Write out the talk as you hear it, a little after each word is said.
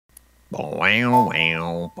Wow,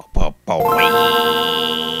 wow, ba, ba, wee.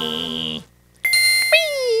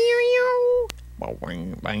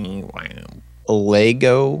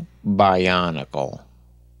 Lego Bionicle.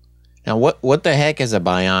 Now, what the heck is a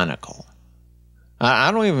Bionicle?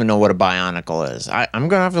 I don't even know what a Bionicle is. I'm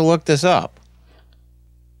gonna have to look this up.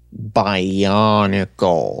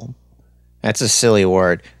 Bionicle. That's a silly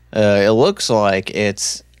word. It looks like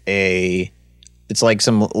it's like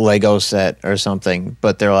some Lego set or something,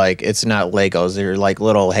 but they're like, it's not Legos. They're like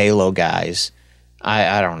little Halo guys.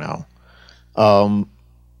 I don't know.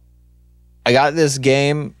 I got this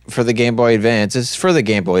game for the Game Boy Advance. It's for the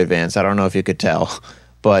Game Boy Advance. I don't know if you could tell,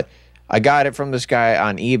 but I got it from this guy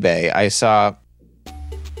on eBay. I saw...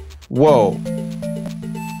 Whoa.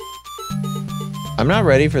 I'm not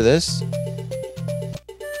ready for this.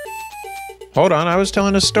 Hold on, I was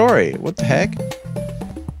telling a story. What the heck?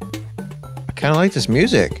 I kind of like this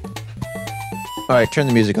music. All right, turn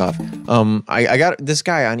the music off. I got this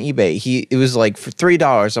guy on eBay. It was like for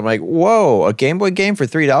 $3. I'm like, whoa, a Game Boy game for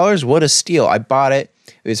 $3? What a steal. I bought it.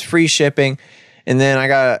 It was free shipping. And then I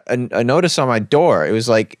got a notice on my door. It was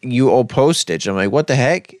like, you owe postage. I'm like, what the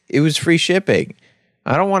heck? It was free shipping.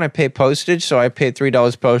 I don't want to pay postage, so I paid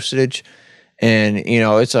 $3 postage. And, you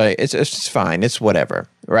know, it's like, it's fine. It's whatever,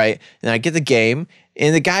 right? And I get the game,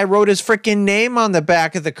 and the guy wrote his freaking name on the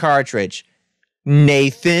back of the cartridge.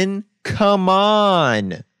 Nathan, come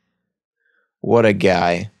on. What a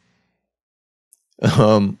guy.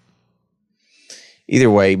 Either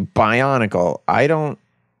way, Bionicle. I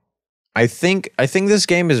think this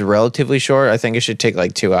game is relatively short. I think it should take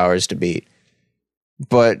like 2 hours to beat.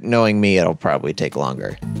 But knowing me, it'll probably take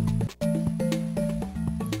longer.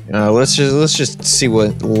 Let's just see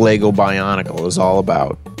what Lego Bionicle is all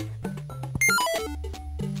about.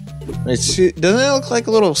 Doesn't it look like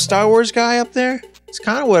a little Star Wars guy up there? It's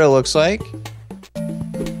kind of what it looks like.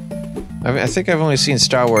 I think I've only seen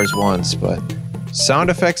Star Wars once, but sound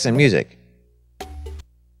effects and music.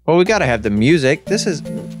 Well, we gotta have the music. This is...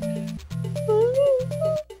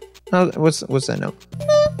 Oh, what's that note?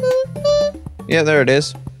 Yeah, there it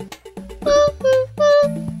is.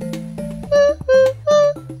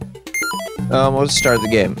 Let's start the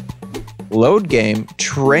game. Load game.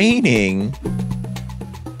 Training.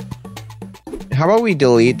 How about we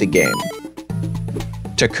delete the game?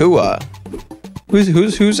 Takua. Who's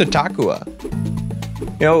a Takua?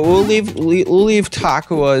 You know, we'll leave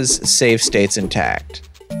Takua's save states intact.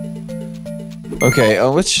 Okay,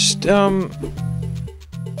 let's just start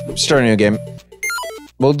a new game.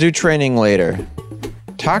 We'll do training later.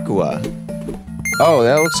 Takua. Oh,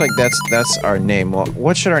 that looks like that's our name. Well,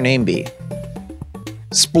 what should our name be?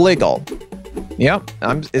 Spliggle. Yep,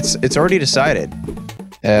 it's already decided.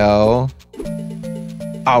 L.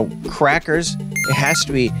 Oh, crackers. It has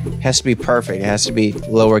to be perfect. It has to be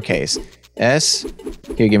lowercase. S.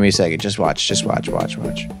 Here, give me a second. Just watch.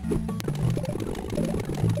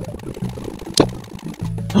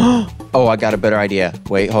 Oh, I got a better idea.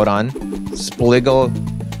 Wait, hold on. Spliggle.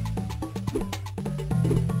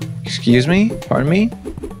 Excuse me? Pardon me?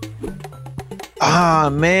 Ah,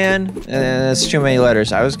 man. That's too many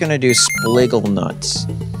letters. I was gonna do Spliggle nuts.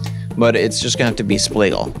 But it's just gonna have to be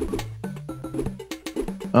Spliggle.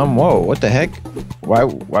 Whoa, what the heck? Why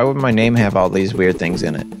would my name have all these weird things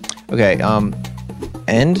in it? Okay,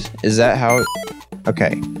 end? Is that how...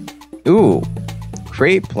 Okay. Ooh.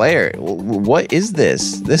 Create player. What is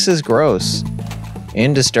this? This is gross.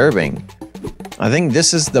 And disturbing. I think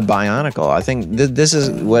this is the Bionicle. I think this is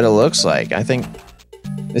what it looks like. I think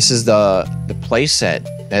this is the playset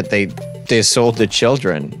that they sold to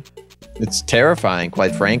children. It's terrifying,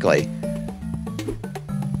 quite frankly.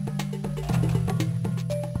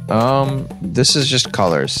 This is just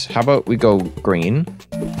colors. How about we go green?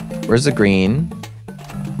 Where's the green?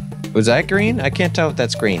 Was that green? I can't tell if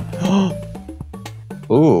that's green.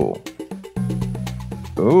 Ooh.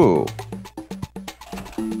 Ooh.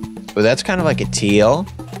 But that's kind of like a teal.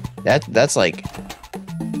 That's a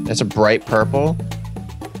bright purple.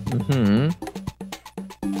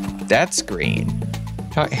 That's green.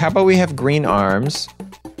 How about we have green arms?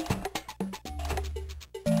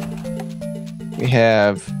 We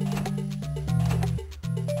have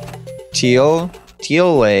teal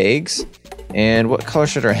legs, and what color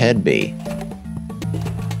should our head be?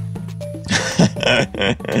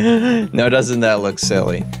 No, doesn't that look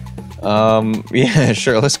silly? Yeah,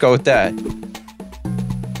 sure, let's go with that.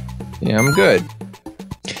 Yeah, I'm good.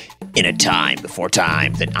 In a time before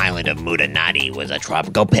time, the island of Mudanati was a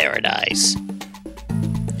tropical paradise.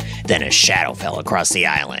 Then a shadow fell across the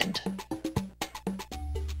island.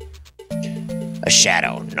 A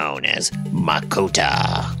shadow known as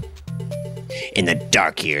Makuta. In the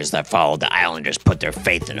dark years that followed, the islanders put their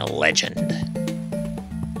faith in a legend.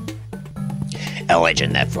 A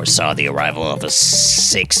legend that foresaw the arrival of the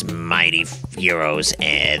 6 mighty heroes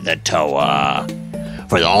and the Toa.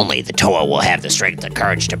 For only the Toa will have the strength and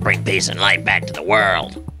courage to bring peace and light back to the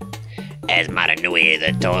world. As Matanui,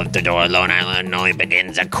 the Toa of the Lone Island, only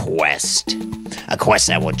begins a quest. A quest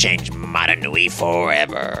that will change Matanui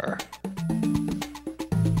forever.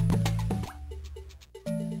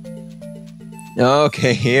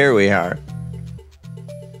 Okay, here we are.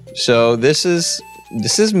 So this is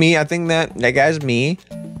me. I think that guy's me.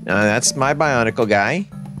 That's my Bionicle guy.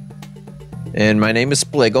 And my name is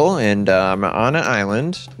Spliggle, and I'm on an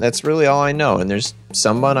island. That's really all I know. And there's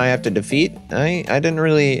someone I have to defeat. I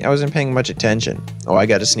wasn't paying much attention. Oh, I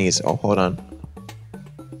gotta sneeze. Oh, hold on.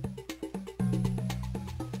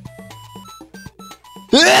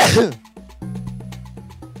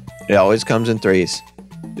 It always comes in threes.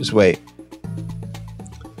 Just wait.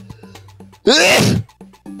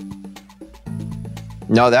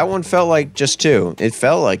 No, that one felt like just 2. It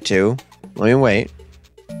felt like 2. Let me wait.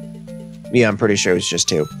 Yeah, I'm pretty sure it's just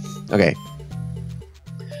 2. Okay.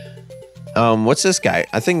 What's this guy?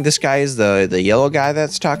 I think this guy is the yellow guy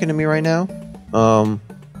that's talking to me right now.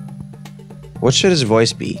 What should his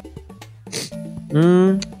voice be?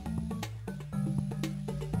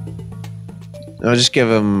 I'll just give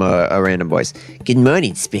him a random voice. Good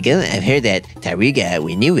morning, Spliggle. I've heard that Taruga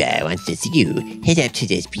Winua wants to see you. Head up to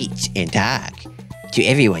this beach and talk. To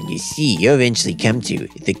everyone you see, you'll eventually come to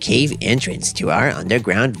the cave entrance to our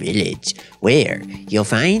underground village, where you'll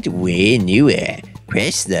find Winua.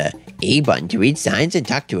 Press the A button to read signs and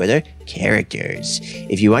talk to other characters.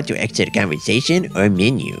 If you want to exit a conversation or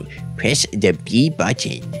menu, press the B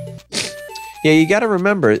button. Yeah, you gotta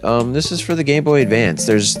remember, this is for the Game Boy Advance.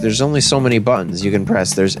 There's only so many buttons you can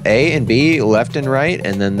press. There's A and B, left and right,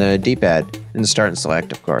 and then the D-pad, and the start and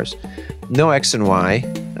select, of course. No X and Y.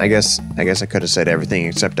 I guess I could have said everything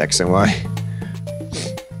except X and Y.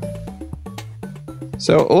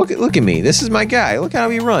 So look at me. This is my guy. Look how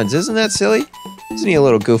he runs. Isn't that silly? Isn't he a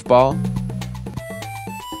little goofball?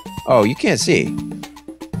 Oh, you can't see.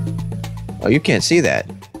 Oh, you can't see that.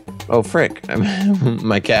 Oh, frick.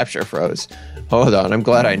 My capture froze. Hold on. I'm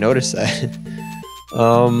glad I noticed that.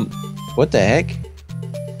 What the heck?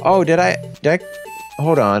 Oh, did I?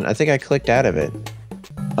 Hold on. I think I clicked out of it.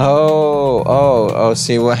 Oh,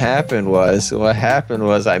 see, what happened was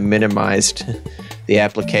I minimized the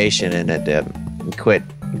application and it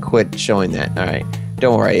quit showing that. All right.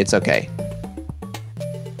 Don't worry. It's okay.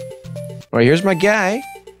 All right, here's my guy.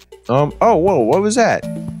 Oh, whoa, what was that?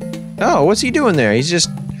 Oh, what's he doing there? He's just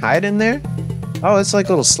hiding there? Oh, it's like a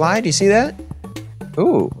little slide. You see that?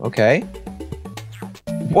 Ooh, okay.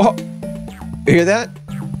 Whoa. You hear that?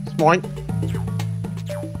 Boing.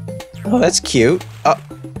 Oh, that's cute.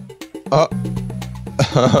 Oh,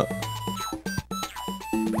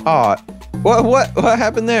 what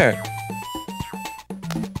happened there?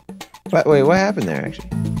 Wait, what happened there, actually?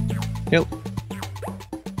 Yep.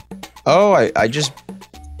 Oh, I just...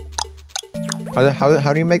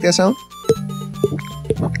 How do you make that sound?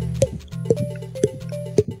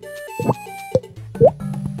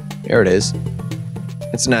 There it is.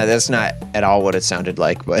 That's not at all what it sounded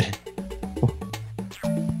like, but...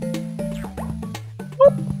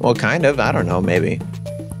 Well, kind of. I don't know, maybe.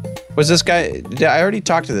 Was this guy... I already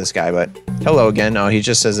talked to this guy, but... Hello again. Oh, he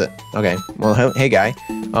just says it. Okay. Well, hey, guy.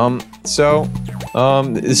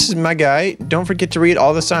 This is my guy. Don't forget to read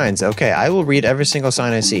all the signs. Okay, I will read every single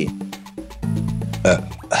sign I see.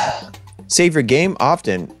 Save your game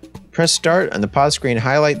often. Press start on the pause screen.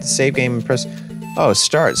 Highlight the save game and press... Oh,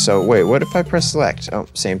 start. So, wait, what if I press select? Oh,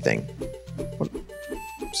 same thing.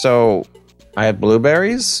 So, I have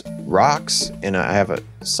blueberries, rocks, and I have a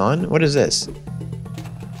sun. What is this?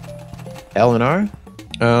 L and R?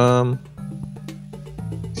 I'm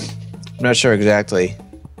not sure exactly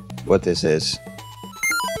what this is.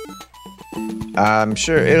 I'm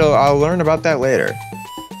sure I'll learn about that later.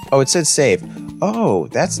 Oh, it said save. Oh,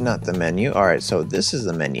 that's not the menu. All right, so this is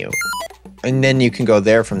the menu. And then you can go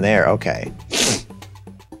there from there. Okay.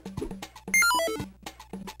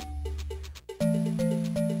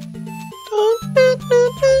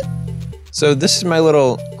 So this is my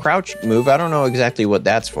little crouch move. I don't know exactly what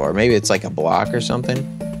that's for. Maybe it's like a block or something.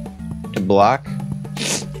 To block.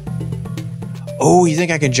 Oh, you think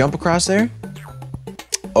I can jump across there?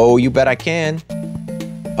 Oh, you bet I can.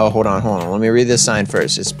 Oh, hold on. Let me read this sign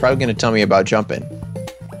first. It's probably going to tell me about jumping.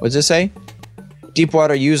 What's it say?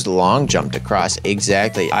 Deepwater used long jump to cross.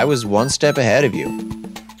 Exactly. I was one step ahead of you.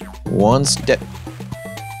 One step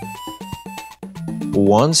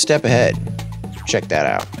ahead. Check that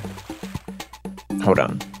out. Hold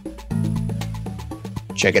on.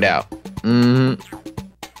 Check it out.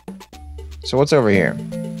 So what's over here?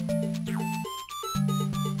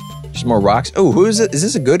 There's more rocks. Oh, who is it? Is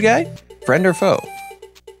this a good guy? Friend or foe?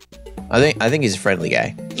 I think he's a friendly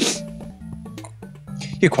guy.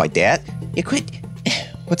 You're quite that. You're quite...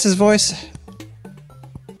 What's his voice?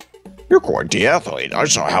 You're quite the athlete. I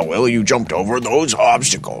saw how well you jumped over those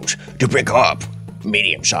obstacles. To pick up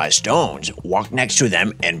medium-sized stones, walk next to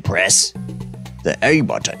them and press the A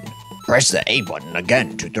button. Press the A button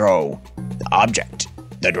again to throw the object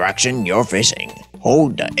the direction you're facing.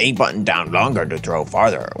 Hold the A button down longer to throw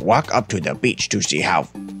farther. Walk up to the beach to see how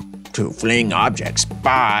to fling objects.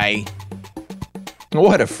 Bye.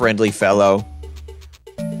 What a friendly fellow.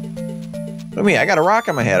 Look at me, I got a rock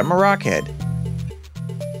on my head. I'm a rockhead.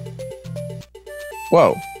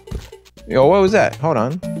 Whoa. Yo, what was that? Hold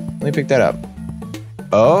on. Let me pick that up.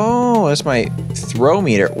 Oh, that's my throw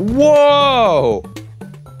meter. Whoa!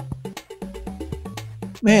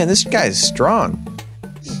 Man, this guy's strong.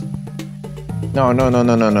 No.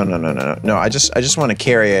 No, I just want to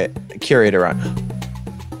carry it around.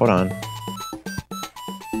 Hold on.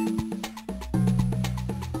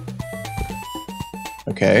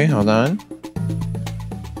 Okay, hold on.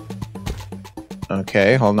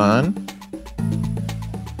 Okay, hold on.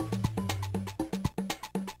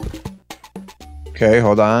 Okay,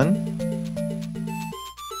 hold on.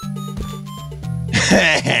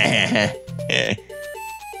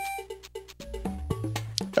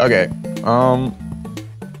 Okay.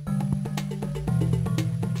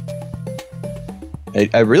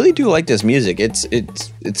 I really do like this music.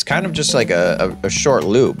 It's kind of just like a short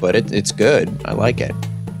loop, but it's good. I like it.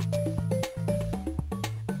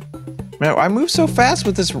 Man, I move so fast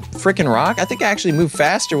with this freaking rock. I think I actually move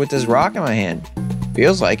faster with this rock in my hand.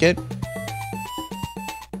 Feels like it.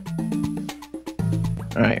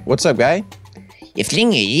 Alright, what's up, guy? Your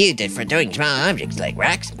fling is used for throwing small objects like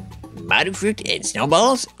rocks, mottled fruit, and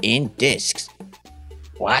snowballs and discs.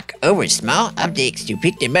 Walk over small objects to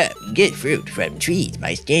pick them up. Get fruit from trees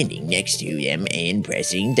by standing next to them and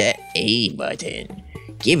pressing the A button.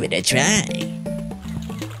 Give it a try.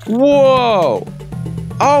 Whoa!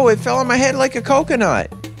 Oh, it fell on my head like a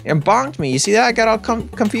coconut and bonked me. You see that? I got all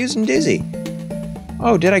confused and dizzy.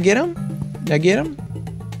 Oh, did I get him? Did I get him?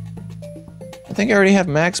 I think I already have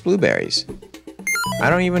max blueberries. I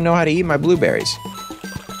don't even know how to eat my blueberries.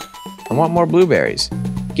 I want more blueberries.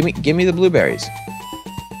 Give me the blueberries.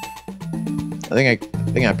 I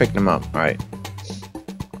think I picked them up. All right.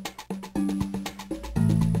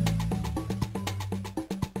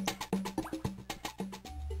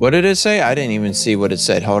 What did it say? I didn't even see what it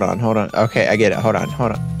said. Hold on. Okay, I get it. Hold on.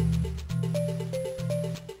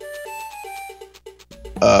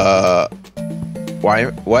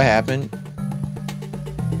 What happened?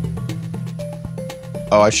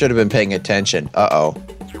 Oh, I should have been paying attention. Uh-oh.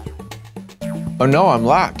 Oh no, I'm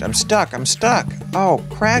locked. I'm stuck. Oh,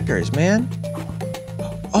 crackers, man.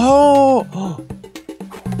 Oh.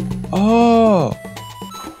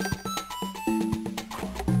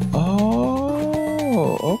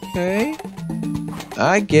 Okay.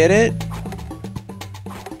 I get it.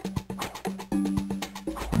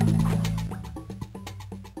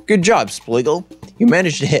 Good job, Spliggle. You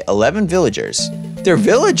managed to hit 11 villagers. They're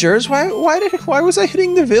villagers? Why was I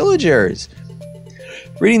hitting the villagers?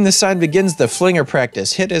 Reading the sign begins the flinger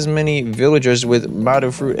practice. Hit as many villagers with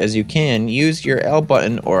mottled fruit as you can. Use your L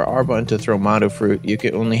button or R button to throw mottled fruit. You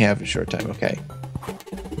can only have a short time. Okay.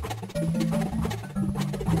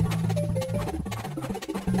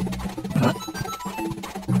 Huh?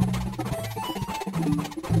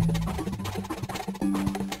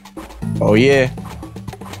 Oh yeah.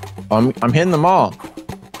 I'm hitting them all.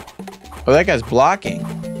 Oh, that guy's blocking.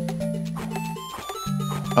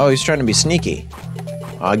 Oh, he's trying to be sneaky.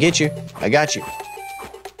 I'll get you. I got you.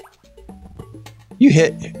 You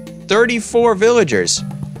hit 34 villagers.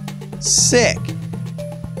 Sick.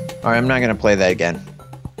 All right, I'm not going to play that again.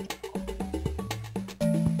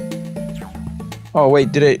 Oh,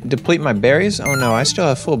 wait, did it deplete my berries? Oh, no, I still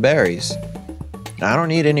have full berries. I don't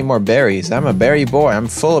need any more berries. I'm a berry boy. I'm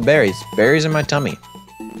full of berries. Berries in my tummy.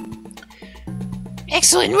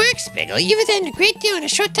 Excellent work, Spliggle. You've done a great deal in a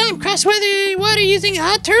short time. Cross water using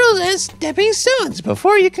hot turtles as stepping stones.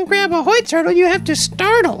 Before you can grab a hoy turtle, you have to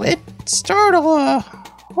startle it. Startle a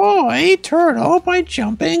hoy turtle by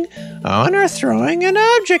jumping on or throwing an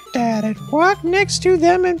object at it. Walk next to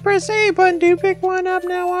them and press A button to pick one up.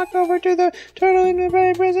 Now walk over to the turtle and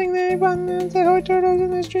by pressing the A button and the hoy turtles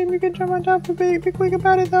in the stream. You can jump on top of it. Be quick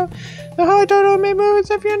about it though. The hoy turtle may move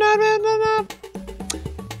if you're not enough.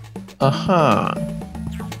 Uh-huh.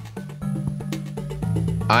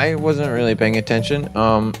 I wasn't really paying attention.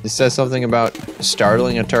 It says something about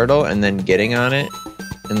startling a turtle and then getting on it,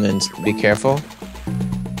 and then be careful.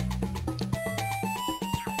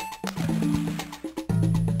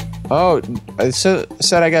 Oh, it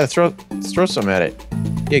said I gotta throw some at it.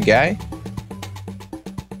 Yeah, guy.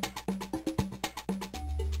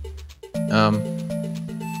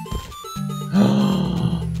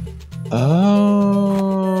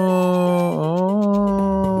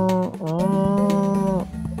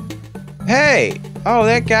 Hey! Oh,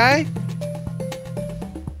 that guy?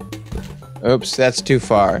 Oops, that's too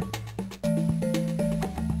far.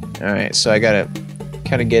 Alright, so I gotta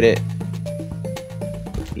kind of get it.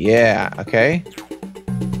 Yeah, okay.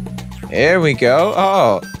 There we go.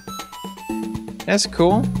 Oh. That's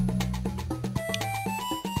cool.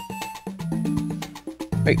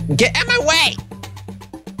 Wait, get out of my way!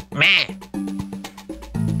 Man.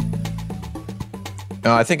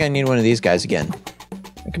 Oh, I think I need one of these guys again.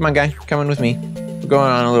 Come on, guy. Come on with me. We're going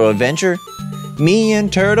on a little adventure. Me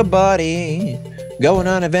and Turtle Buddy. Going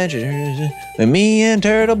on adventures. With me and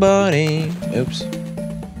Turtle Buddy. Oops.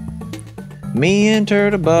 Me and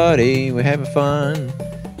Turtle Buddy. We're having fun.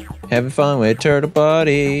 Having fun with Turtle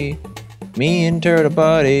Buddy. Me and Turtle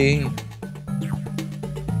Buddy.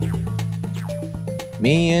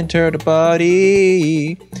 Me and Turtle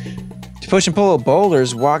Buddy. To push and pull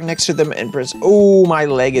boulders, walk next to them and press. Oh, my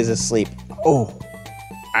leg is asleep. Oh.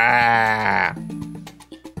 Ah.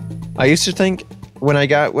 I used to think when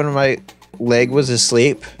my leg was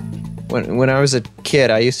asleep, when I was a kid,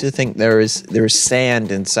 I used to think there was sand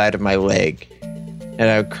inside of my leg. And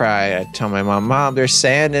I would cry. I'd tell my mom, there's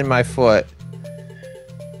sand in my foot.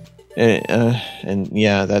 And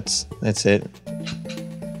yeah, that's it.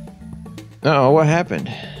 Oh, what happened?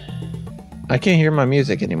 I can't hear my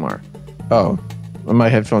music anymore. Oh, my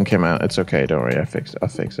headphone came out. It's okay. Don't worry. I'll fix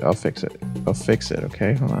it.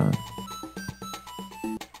 Okay, hold on.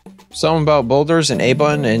 Something about boulders and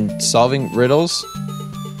A-button and solving riddles.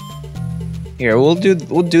 Here, we'll do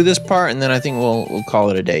this part, and then I think we'll call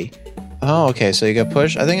it a day. Oh, okay. So you got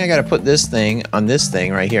push. I think I gotta put this thing on this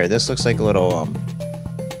thing right here. This looks like a little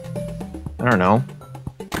I don't know,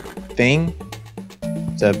 thing.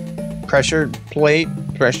 It's a pressure plate,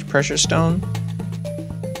 pressure stone.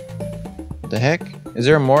 What the heck? Is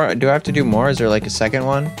there more? Do I have to do more? Is there like a second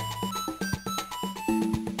one?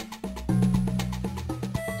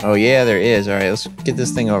 Oh yeah, there is. All right, let's get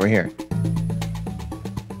this thing over here.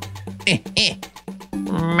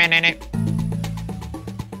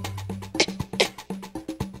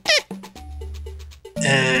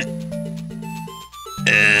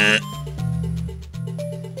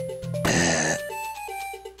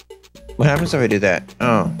 What happens if I do that?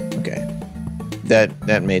 Oh, okay.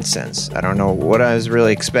 That made sense. I don't know what I was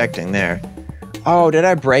really expecting there. Oh, did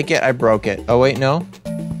I break it? I broke it. Oh, wait, no.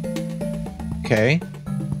 Okay.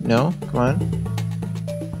 No, come on.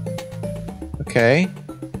 Okay.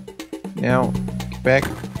 Now, get back.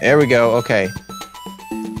 There we go. Okay.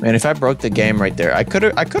 Man, if I broke the game right there, I could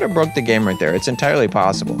have broke the game right there. It's entirely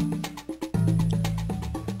possible.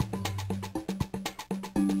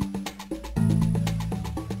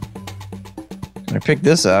 I picked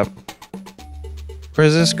this up.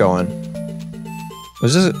 Where's this going?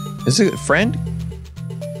 Is this a friend?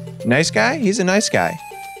 Nice guy? He's a nice guy.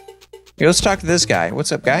 Here, let's talk to this guy.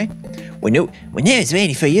 What's up, guy? When I was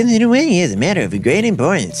waiting for you, little one, is a matter of great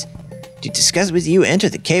importance. To discuss with you, enter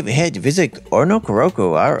the cave ahead to visit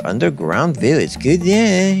Ornokoroko, our underground village. Good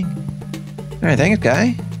day. All right, thanks,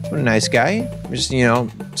 guy. What a nice guy. Just,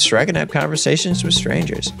 striking up conversations with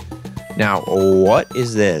strangers. Now, what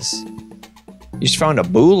is this? You just found a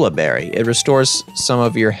bula berry. It restores some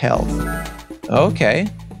of your health. Okay.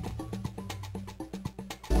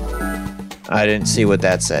 I didn't see what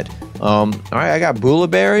that said. All right, I got bula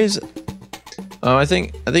berries. I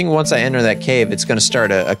think once I enter that cave, it's gonna start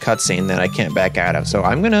a cutscene that I can't back out of. So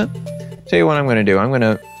I'm gonna tell you what I'm gonna do. I'm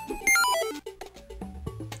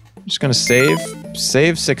just gonna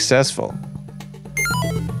save successful.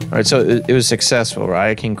 All right, so it was successful, right?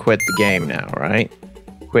 I can quit the game now, right?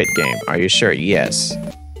 Quit game. Are you sure? Yes.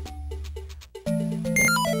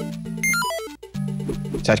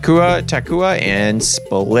 Takua, and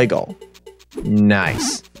Spliggle.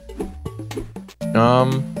 Nice.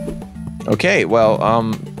 Okay, well,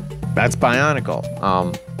 that's Bionicle.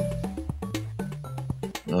 I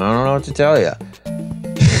don't know what to tell you.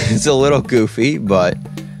 It's a little goofy, but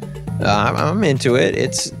I'm into it.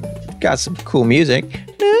 It's got some cool music.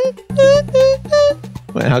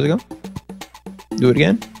 Wait, how's it go? Do it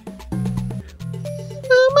again.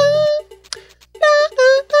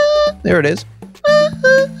 There it is.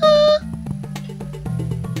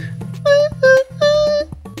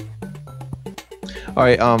 All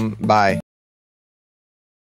right, bye.